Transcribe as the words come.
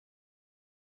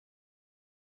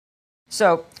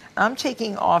So I'm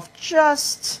taking off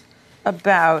just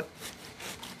about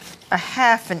a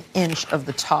 ½ inch of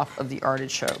the top of the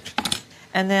artichoke.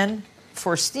 And then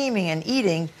for steaming and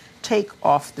eating, take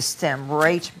off the stem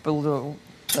right below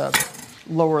the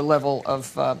lower level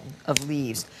of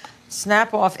leaves.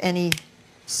 Snap off any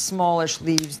smallish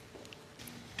leaves.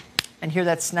 And hear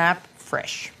that snap?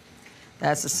 Fresh.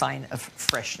 That's a sign of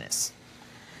freshness.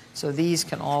 So these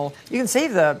can all, you can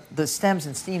save the stems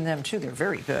and steam them too. They're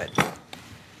very good.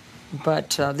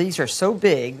 But these are so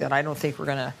big that I don't think we're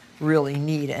going to really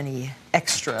need any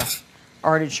extra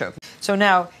artichoke. So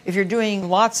now, if you're doing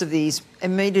lots of these,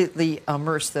 immediately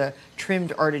immerse the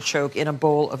trimmed artichoke in a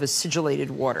bowl of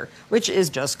acidulated water, which is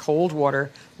just cold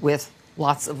water with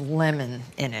lots of lemon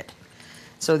in it.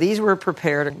 So these were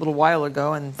prepared a little while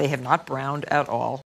ago, and they have not browned at all.